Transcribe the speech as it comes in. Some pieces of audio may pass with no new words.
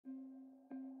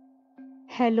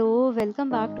Hello, welcome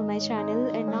back to my channel,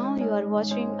 and now you are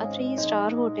watching a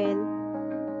 3-star hotel.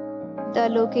 The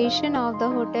location of the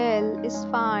hotel is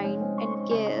fine and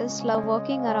guests love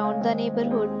walking around the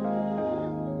neighborhood.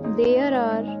 There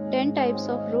are 10 types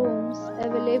of rooms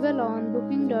available on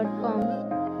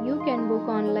booking.com. You can book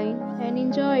online and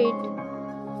enjoy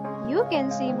it. You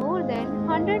can see more than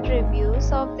 100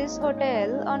 reviews of this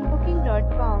hotel on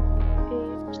booking.com.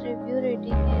 Its review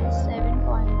rating is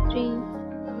 7.3,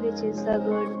 which is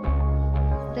good.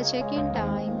 The check-in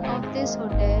time of this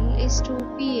hotel is 2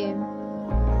 p.m.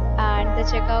 and the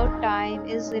checkout time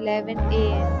is 11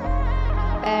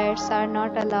 a.m. Pets are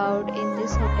not allowed in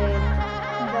this hotel.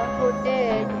 The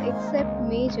hotel accepts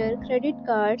major credit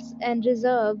cards and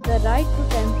reserves the right to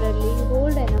temporarily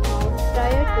hold an amount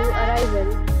prior to arrival.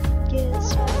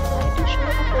 Guests are required to show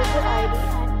a photo ID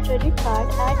and credit card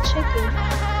at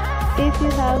check-in. If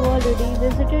you have already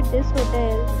visited this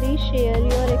hotel, please share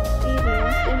your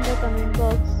experience in the comment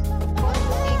box. For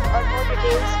booking or more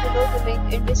details, below the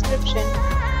link in description.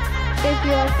 If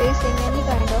you are facing any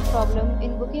kind of problem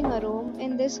in booking a room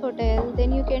in this hotel,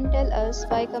 then you can tell us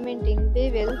by commenting.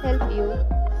 We will help you.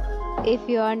 If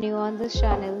you are new on this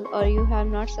channel or you have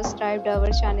not subscribed our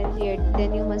channel yet,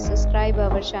 then you must subscribe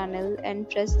our channel and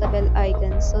press the bell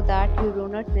icon so that you do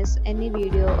not miss any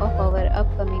video of our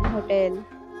upcoming hotel.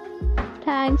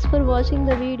 Thanks for watching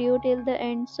the video till the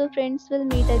end. So friends, will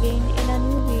meet again in a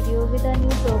new video with a new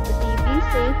property. Be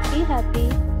safe, be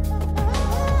happy.